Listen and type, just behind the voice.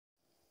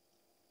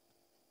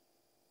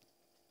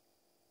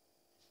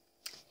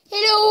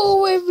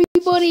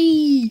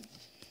everybody!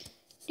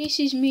 This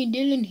is me,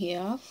 Dylan,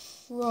 here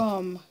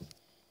from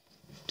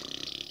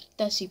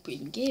the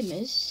Supreme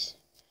Gamers,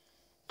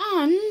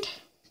 and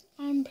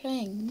I'm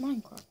playing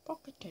Minecraft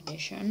Pocket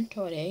Edition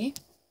today.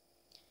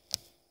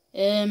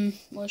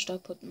 Where should I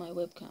put my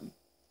webcam?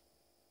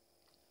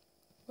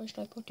 Where should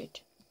I put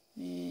it?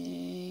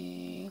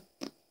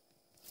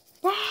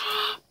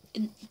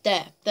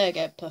 There you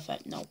go,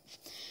 perfect. No.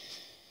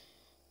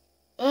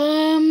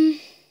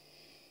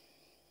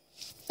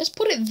 Let's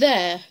put it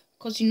there,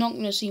 because you're not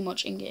going to see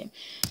much in-game.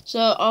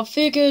 So, I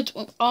figured,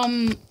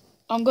 I'm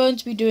going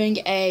to be doing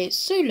a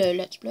solo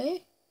Let's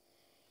Play.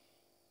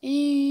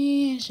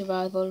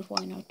 Survival,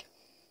 why not?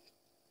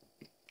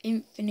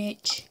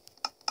 Infinite.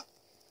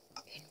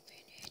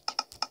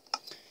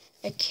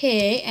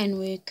 Okay, and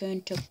we're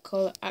going to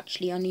call,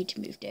 actually, I need to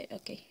move that,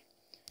 okay.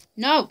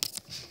 No!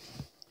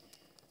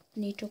 I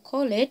need to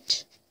call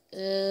it,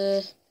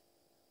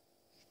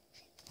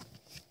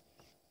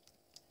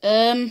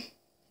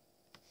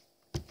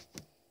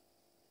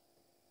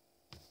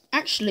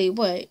 actually,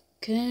 wait,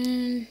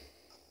 yeah,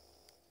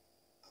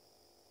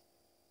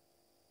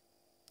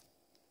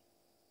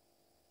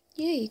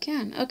 you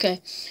can,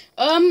 okay.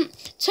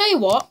 Tell you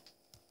what,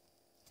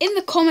 in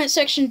the comment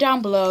section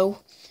down below,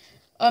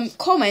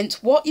 comment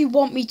what you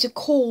want me to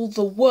call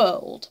the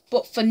world,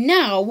 but for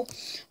now,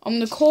 I'm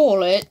gonna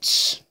call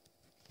it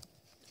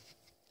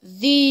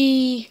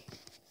the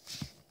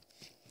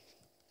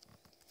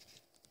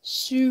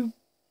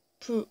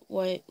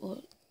wait,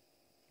 what?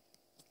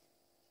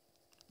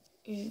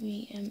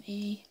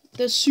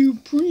 The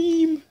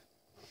Supreme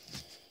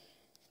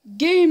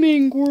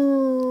Gaming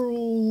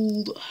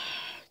World.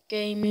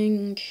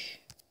 Gaming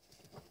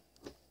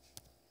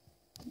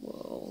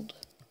World.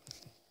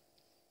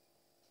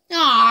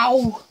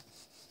 Ow!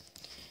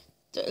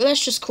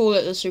 Let's just call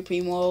it the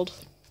Supreme World.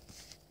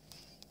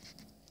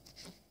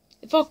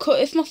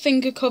 If my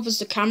finger covers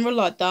the camera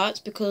like that, it's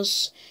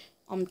because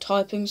I'm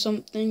typing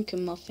something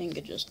and my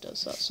finger just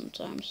does that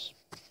sometimes.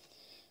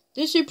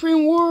 The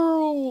Supreme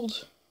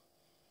World!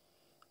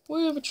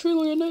 We have a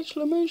trillion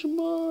exclamation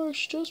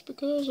marks just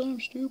because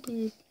I'm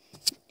stupid.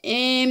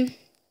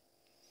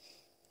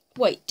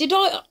 Wait, did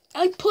I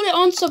put it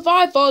on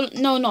survival?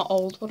 No, not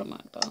old. What am I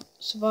about?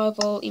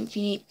 Survival,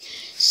 infinite.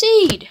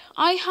 Seed!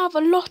 I have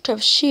a lot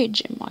of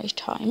seeds in my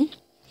time.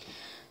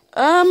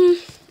 I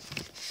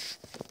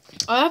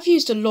have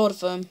used a lot of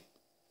them.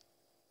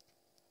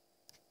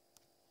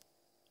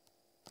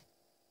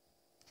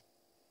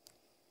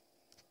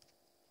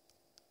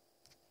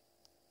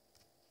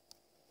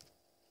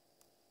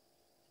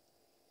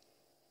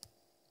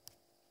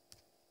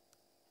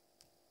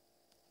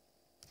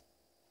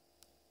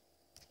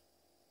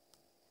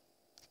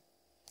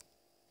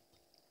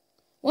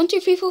 One,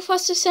 two, three, four,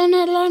 five, six, seven,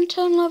 8, 9,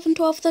 10, 11,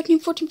 12, 13,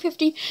 14,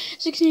 15,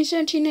 16,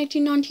 17,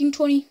 18, 19,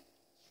 20.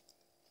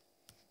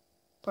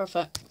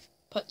 Perfect.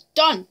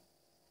 Done.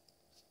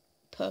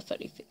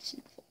 Perfectly fits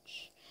in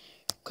force.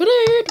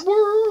 Create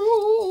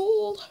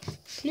world,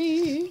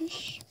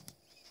 please.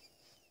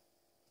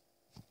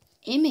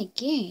 Oh my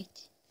god.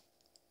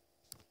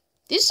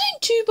 This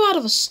ain't too bad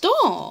of a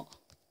start.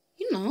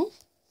 You know.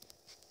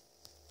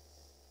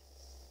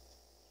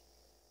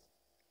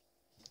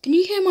 Can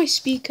you hear my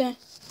speaker?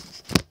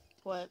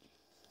 What?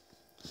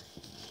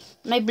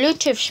 My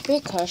Bluetooth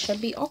speaker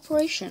should be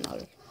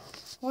operational.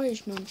 Why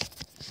is mine?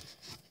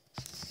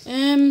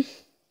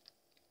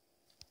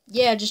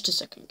 Yeah, just a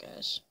second,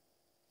 guys.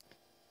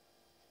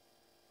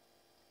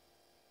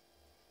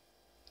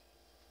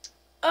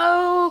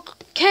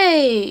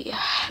 Okay.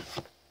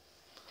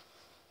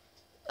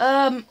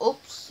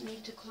 Oops,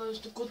 need to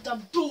close the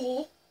goddamn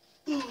door.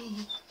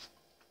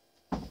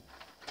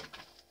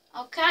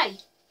 Okay.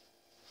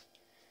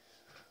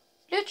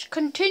 Let's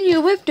continue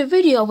with the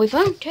video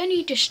without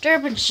any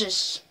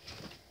disturbances.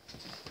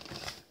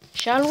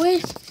 Shall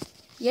we?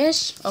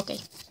 Yes? Okay.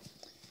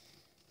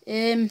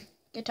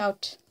 Get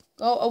out.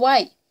 Go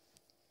away.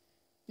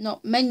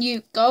 Not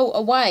menu. Go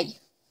away.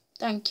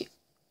 Thank you.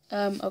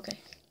 Okay.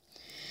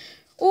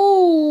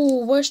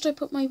 Oh, where should I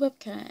put my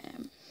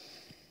webcam?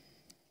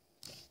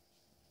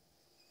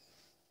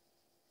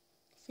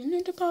 If you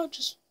need about,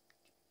 just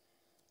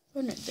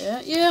put it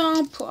there. Yeah,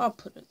 I'll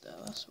put it there.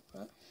 That's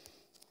alright.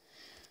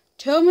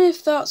 Tell me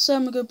if that's a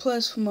good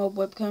place for my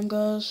webcam,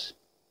 guys.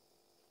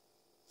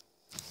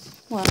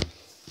 What?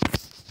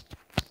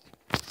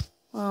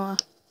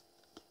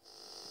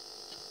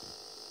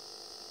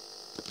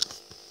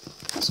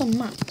 That's on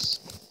max.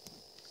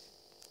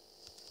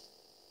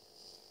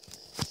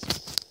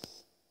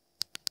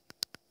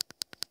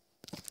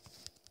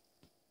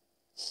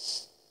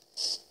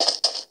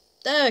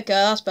 There we go,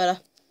 that's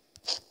better.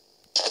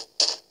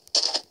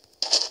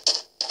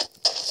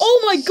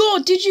 Oh my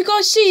god, did you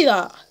guys see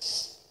that?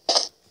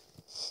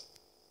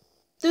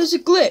 There's a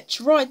glitch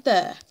right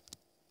there.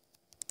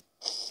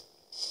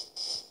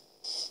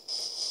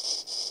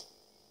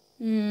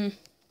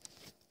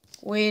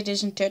 Weird,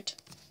 isn't it?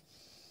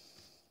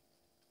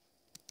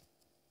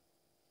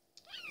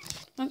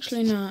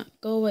 Actually, no.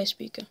 Go away,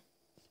 speaker.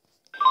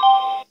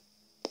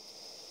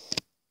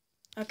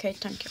 Okay,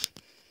 thank you.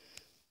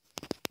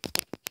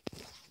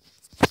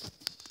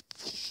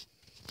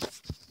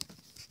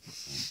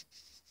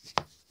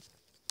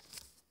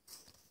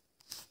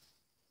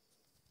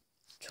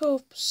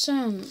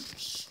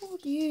 %.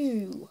 What are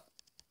you?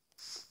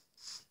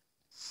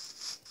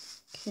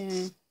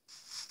 Okay.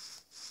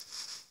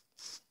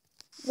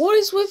 What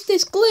is with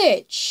this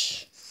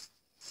glitch?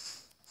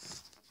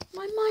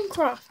 My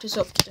Minecraft is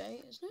up to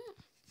date, isn't it?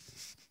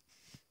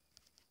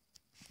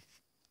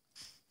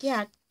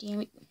 God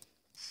damn it.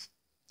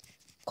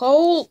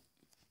 Coal!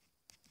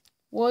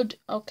 Wood.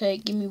 Okay,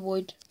 give me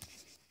wood.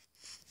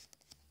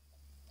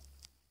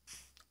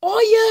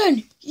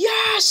 Iron!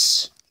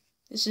 Yes!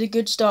 This is a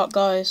good start,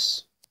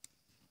 guys.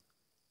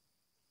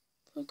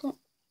 I got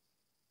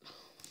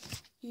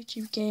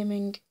YouTube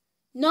gaming.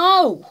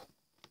 No!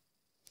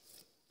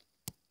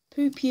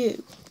 Poop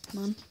you,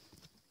 man.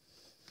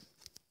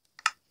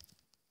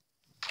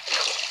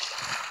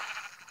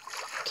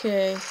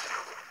 Okay.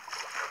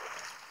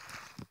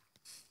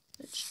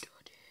 Let's do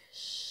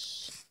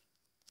this.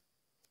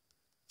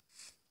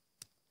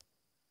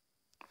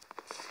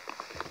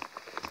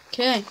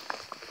 Okay.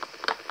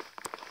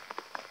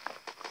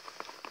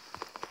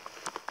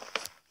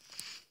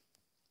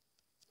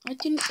 I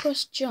didn't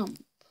press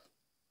jump.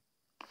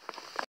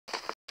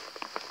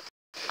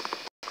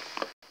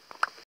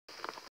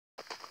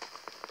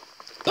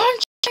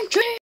 Punching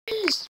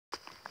trees!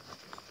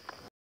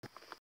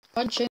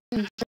 Punching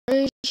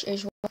trees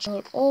is what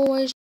you'll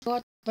always do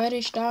at the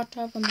very start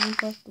of the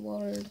Minecraft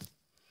world.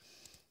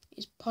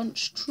 Is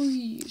punch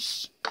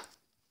trees.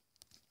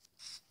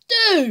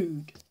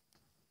 Dude!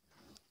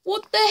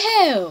 What the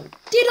hell?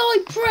 Did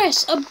I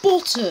press a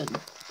button?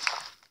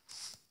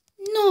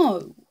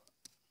 No.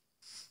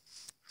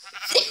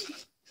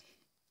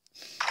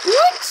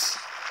 What?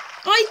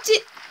 I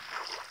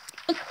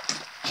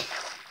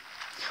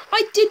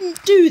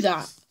didn't do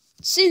that.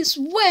 Since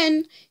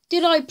when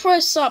did I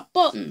press that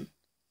button?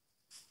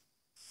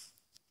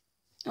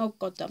 Oh,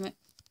 god damn it.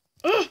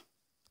 Ugh.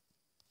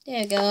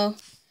 There you go.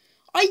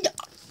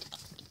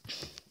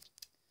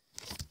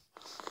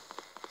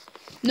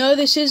 No,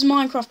 this is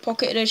Minecraft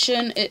Pocket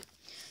Edition.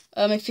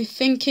 If you're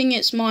thinking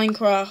it's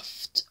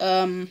Minecraft,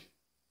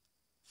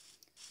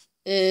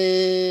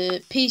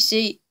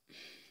 PC.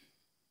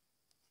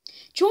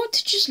 Do you want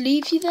to just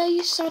leave you there,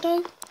 you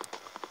sado?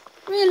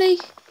 Really?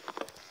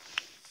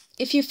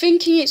 If you're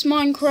thinking it's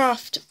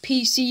Minecraft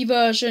PC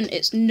version,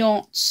 it's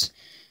not.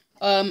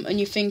 And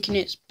you're thinking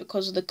it's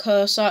because of the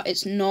cursor,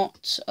 it's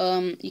not.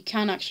 You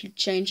can actually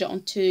change it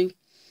onto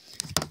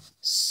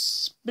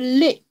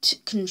split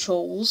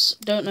controls.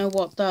 Don't know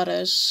what that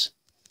is,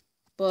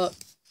 but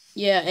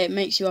yeah, it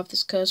makes you have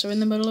this cursor in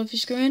the middle of your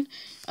screen,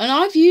 and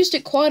I've used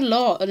it quite a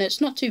lot, and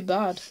it's not too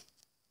bad.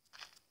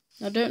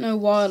 I don't know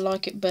why I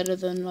like it better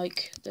than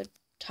like the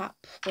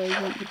tap where you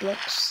want your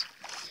blocks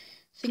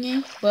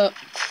thingy, but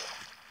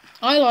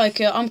I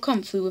like it. I'm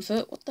comfy with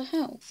it. What the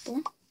hell,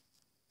 bro?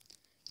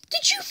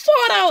 Did you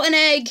fart out an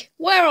egg?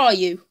 Where are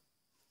you,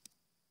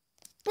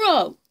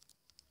 bro?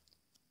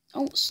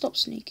 Oh, stop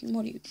sneaking.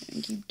 What are you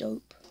doing, you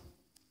dope?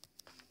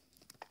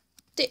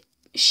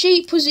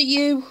 Sheep, was it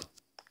you?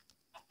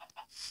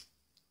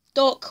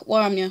 Duck,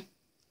 where am you?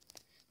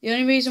 The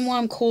only reason why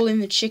I'm calling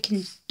the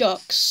chickens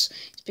ducks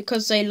is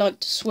because they like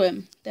to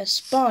swim. They're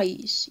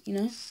spies, you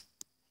know?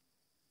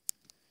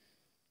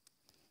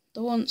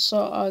 The once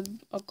I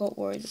got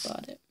worried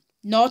about it.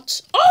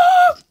 Not.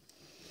 Oh!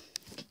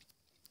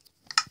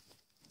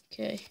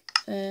 Okay.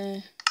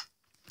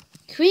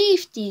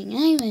 Crafting.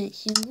 I want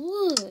some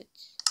wood.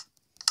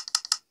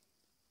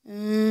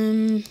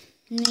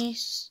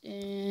 This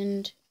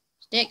and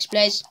sticks,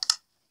 please.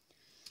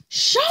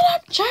 Shut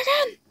up,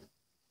 chicken.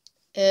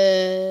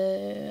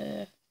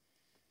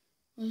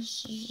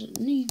 This is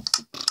need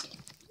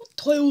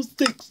 12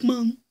 sticks,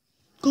 man.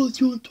 Guys,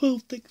 you want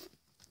 12 sticks?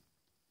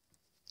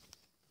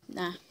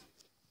 Nah.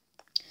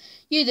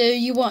 You do.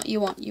 You want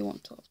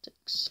 12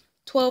 ticks.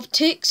 12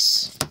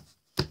 ticks.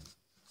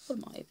 What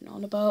am I even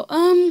on about?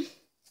 I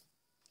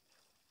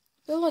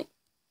feel like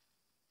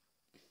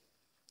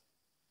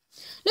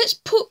let's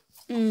put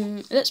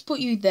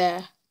you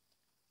there.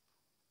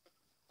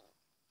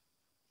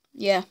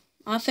 Yeah,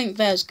 I think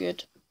there's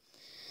good.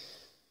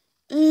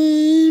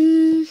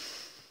 We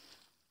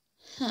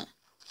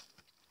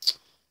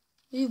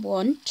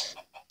want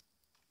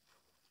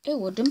a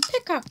wooden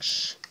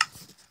pickaxe.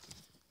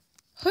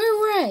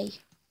 Hooray!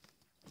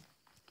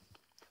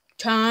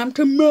 Time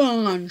to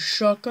mine,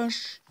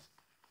 suckers.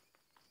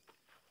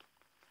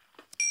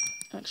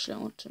 Actually, I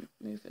want to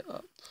move it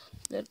up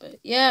a little bit.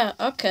 Yeah,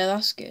 okay,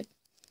 that's good.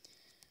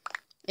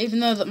 Even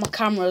though that my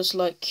camera's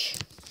like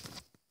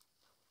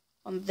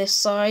on this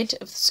side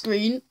of the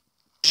screen,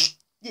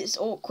 it's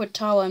awkward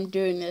how I'm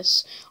doing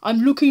this.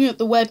 I'm looking at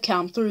the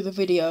webcam through the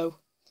video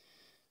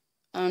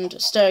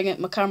and staring at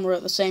my camera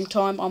at the same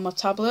time on my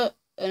tablet,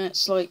 and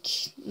it's like,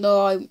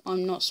 no,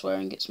 I'm not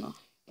swearing, it's my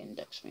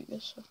index finger,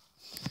 so.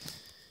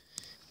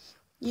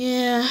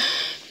 Yeah.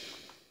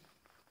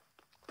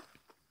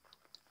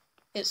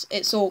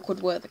 It's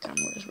awkward where the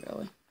camera is,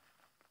 really.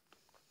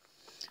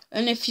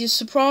 And if you're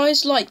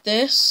surprised like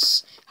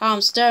this, how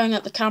I'm staring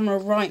at the camera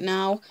right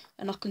now,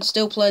 and I can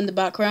still play in the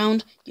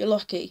background, you're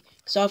lucky,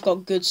 because I've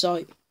got good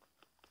sight.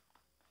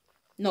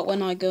 Not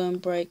when I go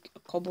and break a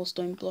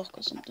cobblestone block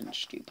or something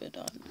stupid,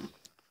 I don't know.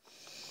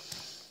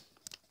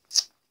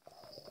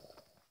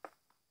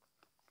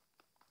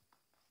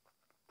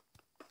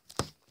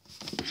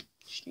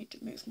 Just need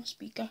to move my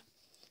speaker.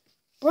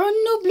 Brand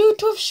new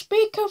Bluetooth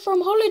speaker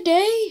from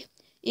Holiday.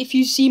 If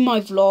you see my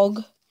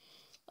vlog,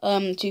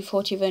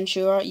 240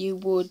 Ventura, you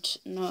would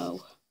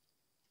know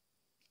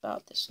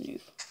about this new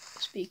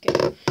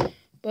speaker.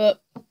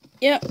 But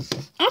yeah,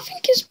 I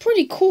think it's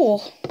pretty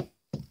cool,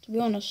 to be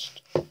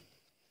honest.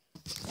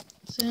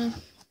 So,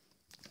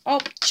 oh,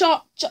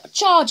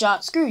 charger,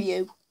 screw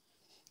you.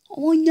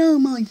 Oh, I know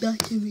my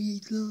battery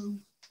is low.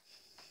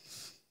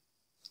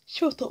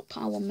 Shut up,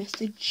 power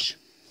message.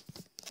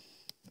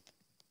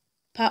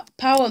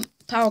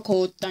 Power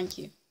cord, thank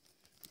you.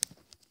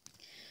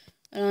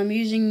 And I'm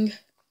using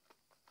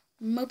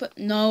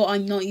no,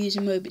 I'm not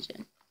using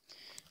Mobizen.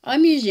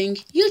 I'm using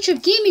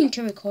YouTube Gaming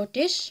to record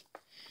this.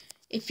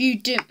 If you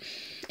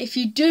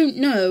don't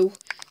know,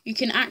 you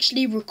can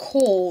actually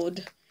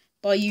record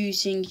by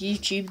using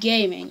YouTube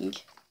Gaming.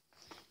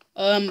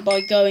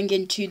 By going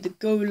into the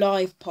Go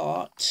Live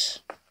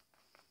part.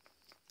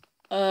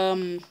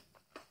 Yeah,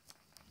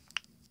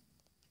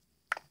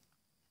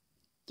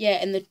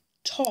 in the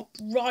top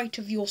right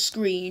of your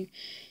screen,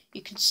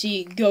 you can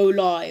see Go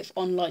Live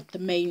on like the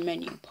main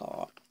menu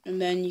part,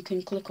 and then you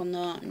can click on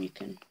that and you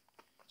can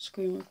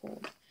screen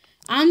record.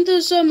 And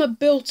there's a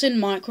built-in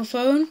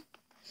microphone,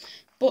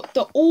 but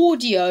the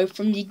audio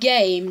from your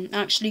game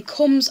actually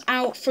comes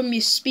out from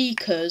your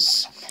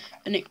speakers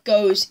and it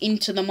goes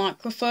into the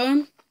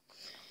microphone,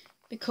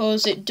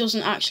 because it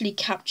doesn't actually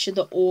capture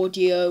the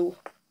audio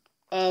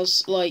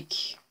as like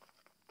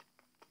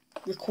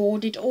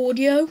recorded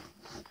audio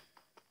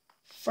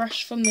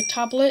fresh from the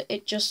tablet.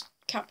 It just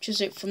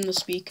captures it from the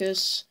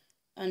speakers,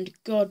 and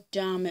god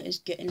damn, it is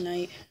getting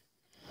late.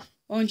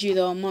 Mind you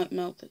though, I might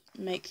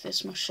make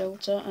this my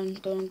shelter and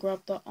go and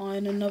grab that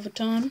iron another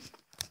time.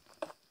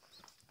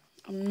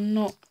 I'm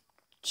not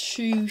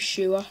too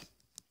sure.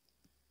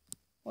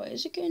 Wait,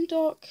 is it getting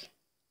dark?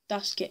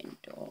 That's getting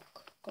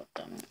dark. God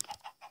damn it.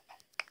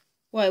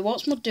 Wait,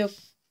 what's my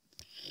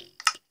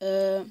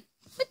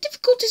my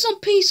difficulty's on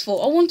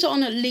peaceful. I want it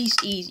on at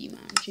least easy,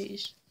 man.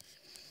 Jeez.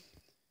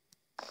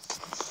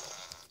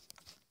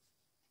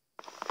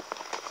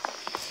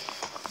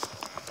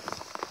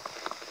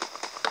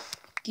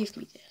 Give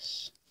me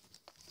this.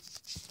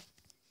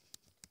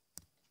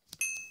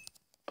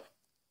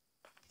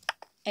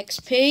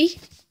 XP?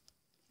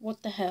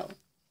 What the hell?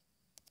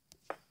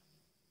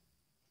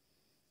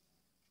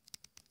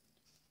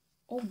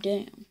 Oh,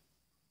 damn.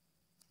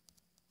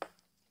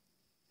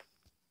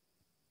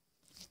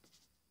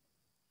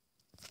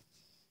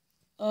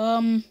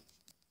 Oh,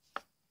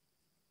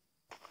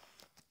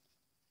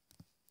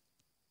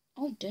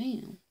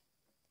 damn.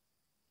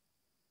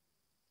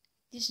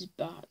 This is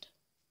bad.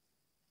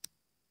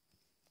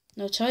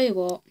 Now, I'll tell you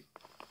what.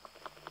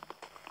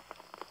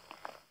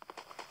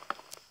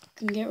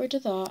 Can get rid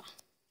of that.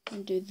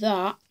 And do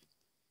that.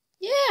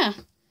 Yeah!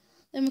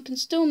 Then we can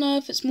still know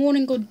if it's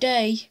morning or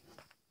day.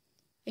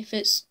 If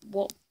it's,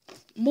 what?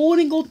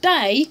 Morning or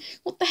day?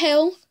 What the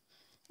hell?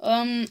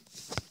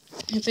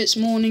 If it's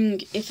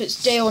morning, if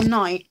it's day or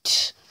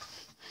night.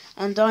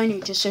 And I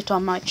need to sit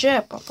on my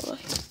chair properly.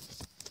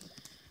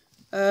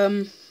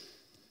 12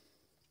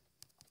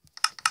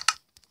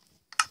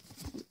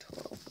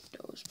 of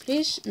those,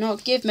 please. No,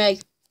 give me.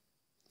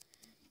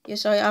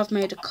 Yes, I have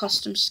made a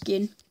custom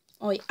skin.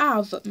 I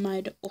have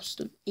made a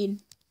custom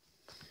in.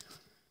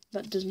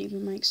 That doesn't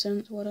even make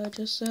sense, what I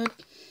just said.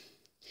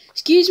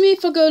 Excuse me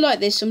if I go like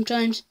this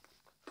sometimes.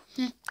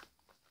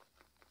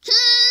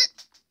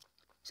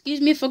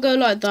 Excuse me if I go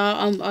like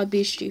that. I'd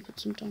be stupid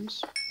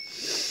sometimes.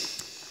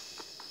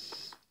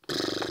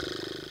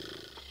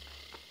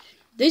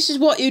 This is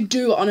what you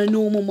do on a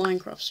normal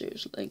Minecraft,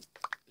 seriously.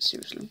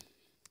 Seriously.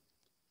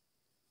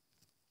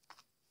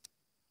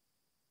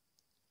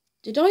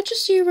 Did I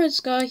just see a red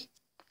sky?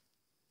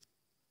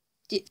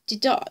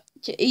 Did I?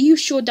 Are you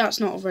sure that's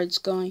not a red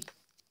sky?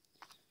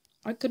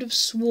 I could have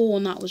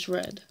sworn that was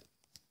red.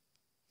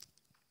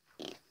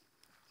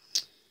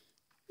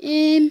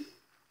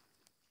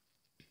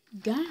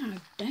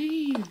 God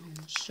damn,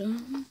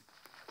 son.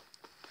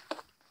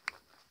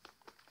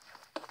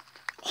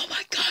 Oh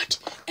my god,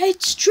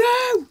 it's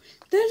true!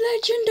 The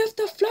legend of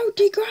the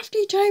floaty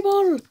crafty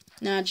table!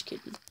 Nah, just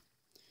kidding.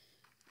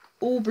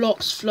 All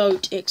blocks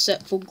float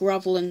except for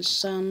gravel and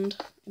sand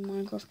in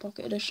Minecraft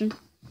Pocket Edition.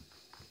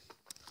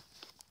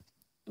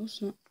 What's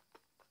that?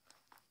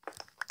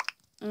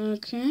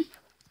 Okay.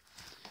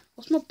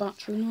 What's my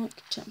battery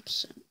like?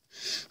 10%.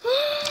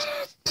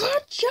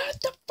 Punch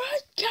out the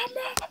first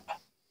camera!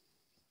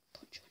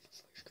 Punch out the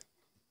first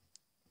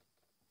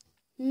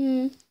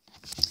camera.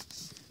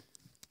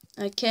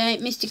 Okay,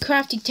 Mr.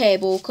 Crafty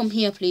Table, come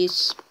here,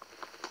 please.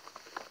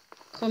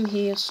 Come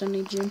here,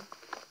 Sonny Jim.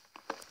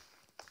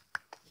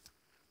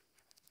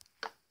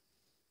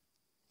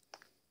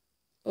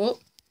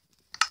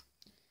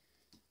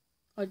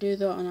 I do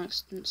that on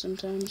accident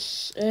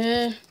sometimes.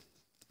 Let's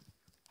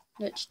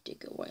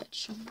dig away at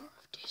some more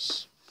of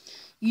this.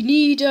 You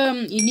need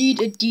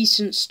a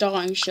decent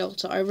starting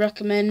shelter. I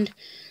recommend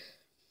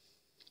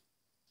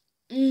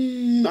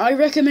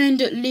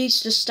at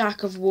least a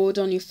stack of wood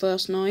on your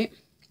first night,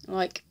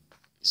 like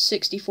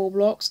 64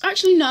 blocks.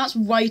 Actually, no, that's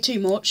way too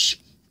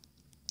much.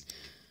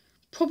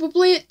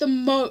 Probably at the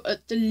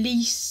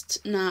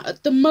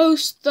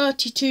most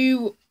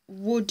 32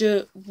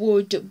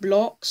 wood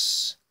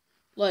blocks,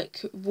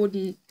 like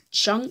wooden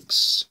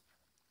chunks,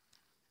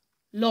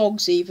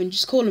 logs even.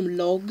 Just call them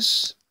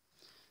logs.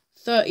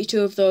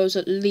 32 of those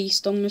at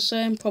least. I'm gonna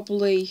say, and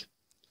probably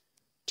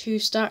 2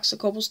 stacks of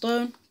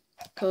cobblestone,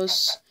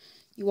 because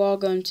you are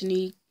going to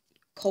need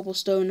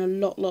cobblestone a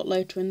lot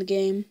later in the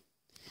game.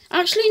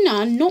 Actually,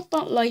 no, not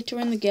that later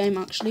in the game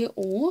actually at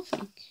all, I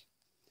think.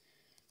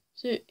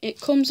 So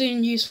it comes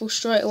in useful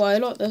straight away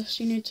like this.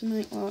 You need to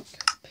make like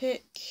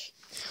pick.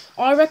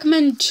 I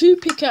recommend 2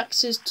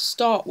 pickaxes to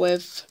start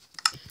with,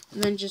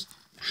 and then just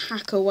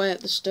hack away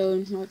at the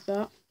stone like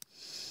that.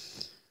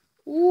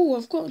 Ooh,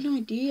 I've got an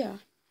idea.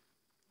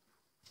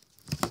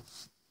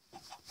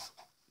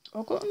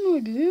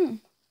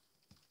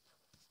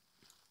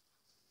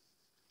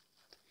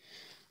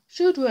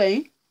 Should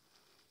we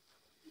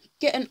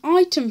get an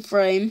item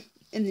frame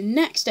in the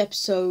next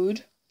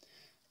episode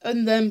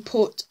and then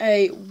put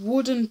a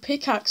wooden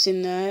pickaxe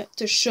in there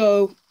to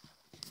show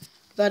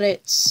that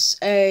it's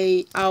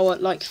our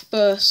like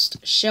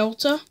first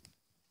shelter?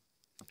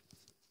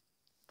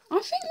 I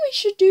think we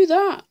should do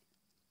that.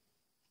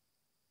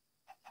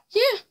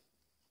 Yeah,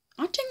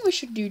 I think we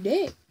should do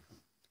that.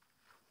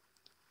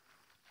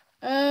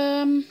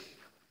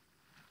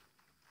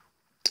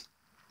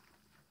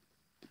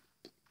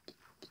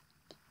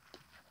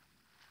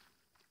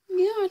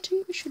 Yeah, I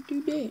think we should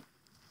do that.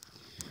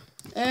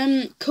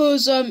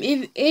 Cause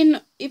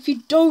if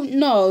you don't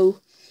know,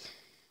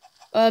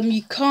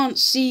 you can't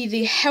see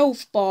the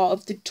health bar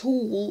of the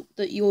tool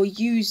that you're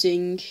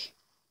using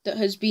that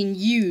has been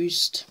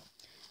used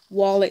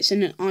while it's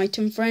in an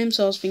item frame.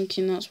 So I was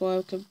thinking that's why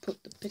I could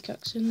put the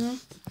pickaxe in there.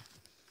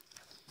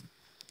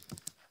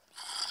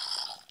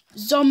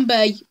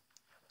 Zombie,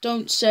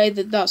 don't say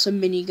that that's a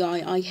mini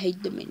guy. I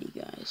hate the mini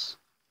guys.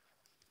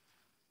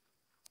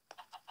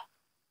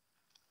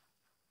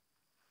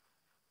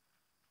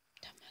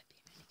 That might be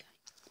a mini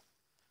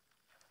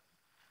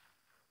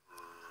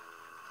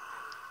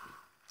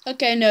guy.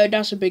 Okay, no,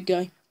 that's a big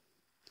guy.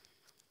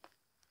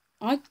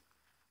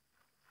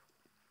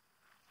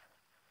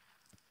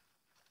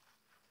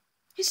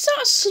 Is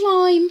that a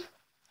slime?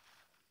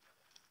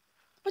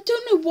 I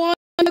don't know why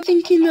I'm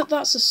thinking that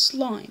that's a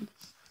slime.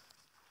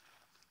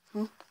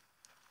 Huh?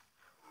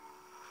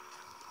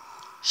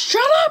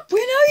 Shut up! We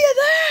know you're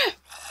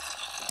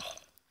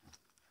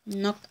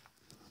there! Knock.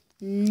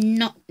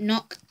 Knock,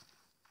 knock.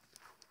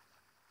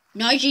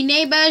 Noisy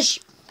neighbours.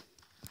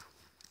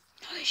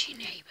 Noisy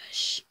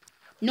neighbours.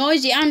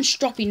 Noisy and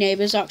stroppy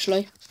neighbours,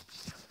 actually.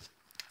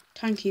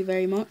 Thank you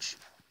very much.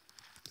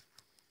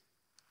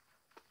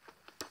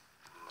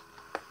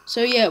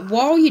 So yeah,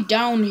 while you're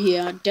down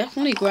here,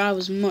 definitely grab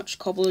as much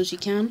cobble as you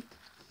can.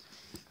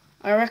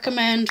 I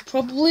recommend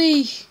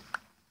probably,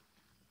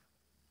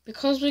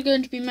 because we're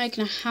going to be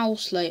making a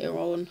house later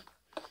on,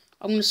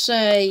 I'm going to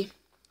say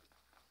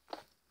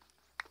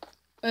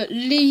at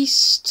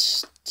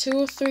least 2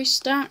 or 3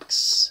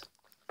 stacks.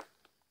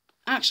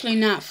 Actually,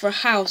 nah, for a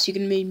house you're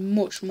going to need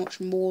much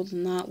more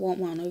than that. What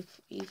am I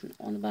even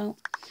on about?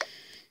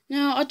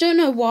 Now, I don't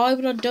know why,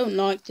 but I don't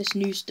like this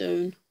new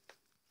stone.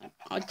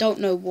 I don't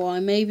know why.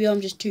 Maybe I'm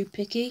just too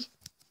picky.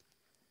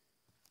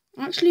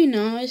 Actually,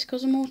 no, it's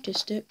because I'm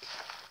autistic.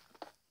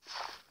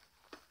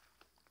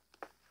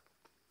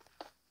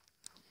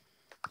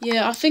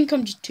 Yeah, I think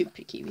I'm just too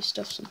picky with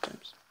stuff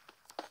sometimes.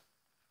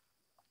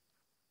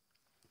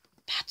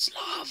 That's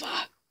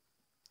lava.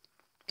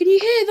 Can you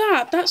hear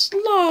that? That's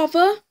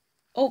lava.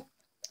 Oh,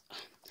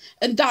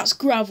 and that's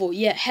gravel.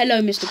 Yeah,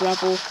 hello, Mr.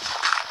 Gravel.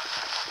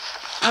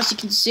 As you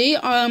can see,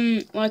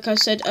 like I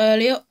said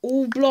earlier,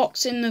 all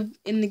blocks in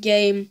the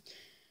game.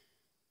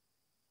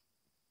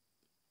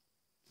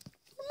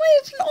 What am I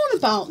even on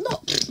about?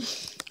 Not.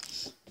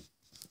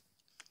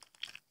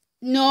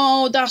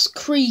 No, that's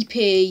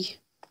creepy.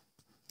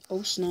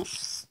 Oh snap!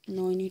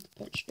 No, I need to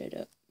patch that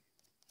up.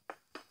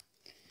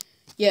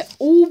 Yeah,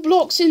 all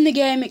blocks in the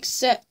game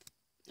except.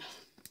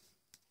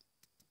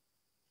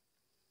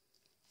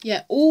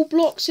 Yeah, all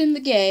blocks in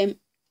the game.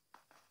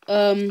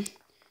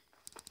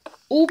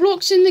 All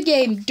blocks in the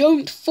game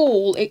don't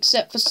fall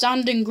except for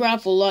sand and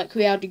gravel, like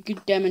we had a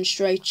good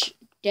demonstration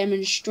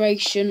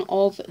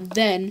of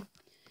then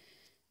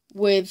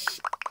with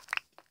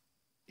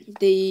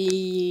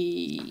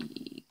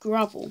the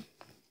gravel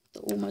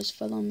that almost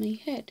fell on my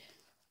head.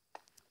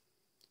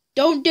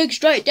 Don't dig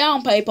straight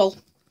down, people,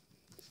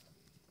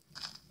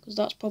 because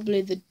that's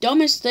probably the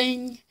dumbest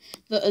thing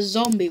that a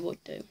zombie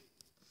would do.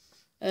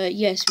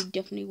 Yes, we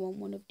definitely want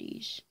one of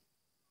these.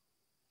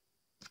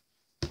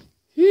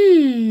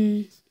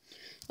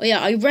 Oh yeah,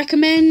 I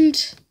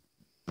recommend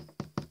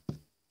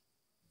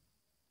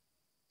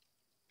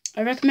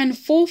I recommend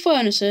 4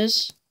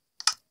 furnaces.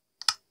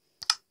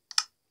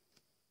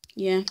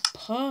 Yeah,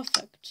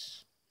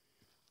 perfect.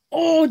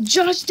 Oh,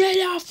 just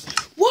enough.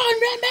 1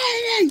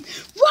 remaining.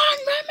 1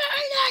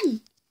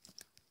 remaining.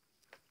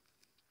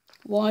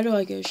 Why do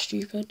I go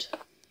stupid?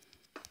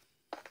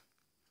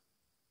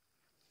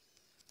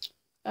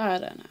 I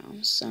don't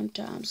know.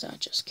 Sometimes I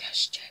just go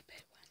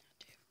stupid when I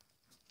do.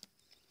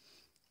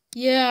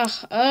 Yeah,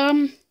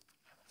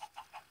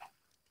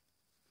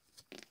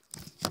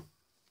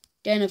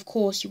 then of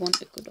course you want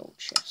the good old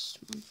chest,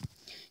 man.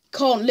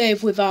 Can't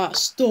live without a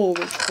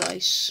storage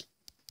place.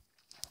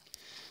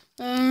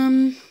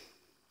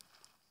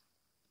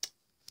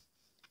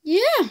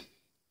 Yeah.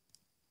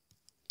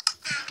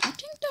 I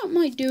think that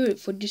might do it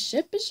for this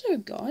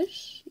episode,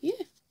 guys.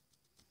 Yeah.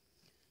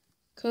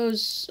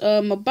 Because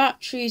my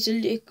battery is a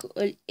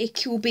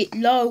little bit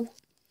low.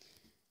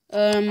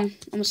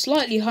 I'm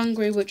slightly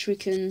hungry, which we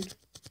can...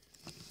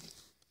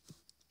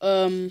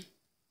 I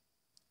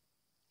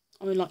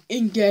mean, like,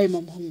 in-game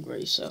I'm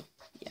hungry, so,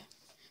 yeah.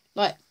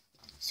 Like,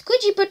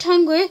 squidgy but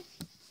hungry.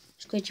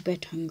 Squidgy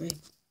but hungry.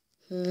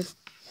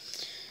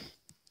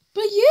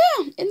 But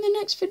yeah, in the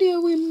next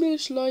video we're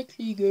most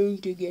likely going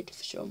to get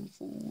some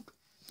food.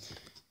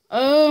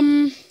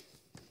 And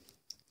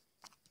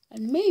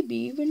maybe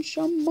even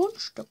some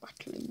monster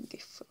battling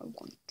if I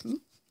want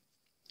to.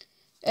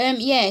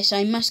 Yes,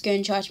 I must go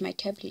and charge my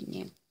tablet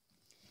now.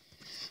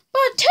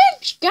 But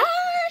thanks guys,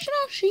 and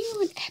I'll see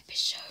you in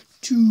episode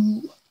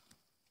 2.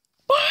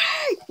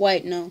 Bye!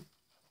 Wait, no.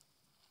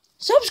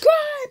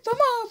 Subscribe for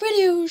more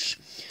videos.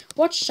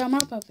 Watch some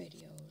other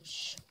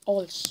videos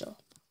also.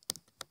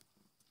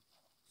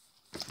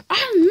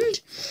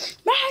 And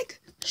make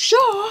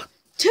sure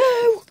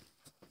to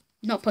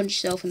not punch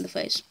yourself in the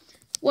face.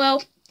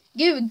 Well,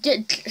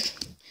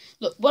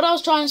 look, what I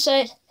was trying to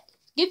say,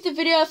 give the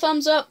video a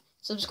thumbs up,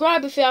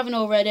 subscribe if you haven't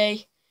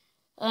already,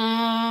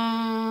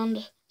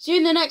 and see you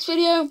in the next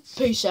video.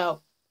 Peace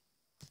out.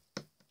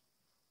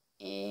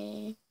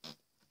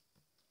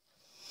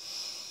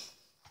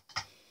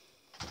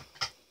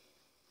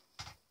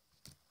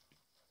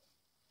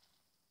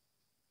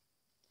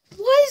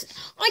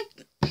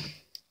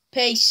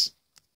 Peace.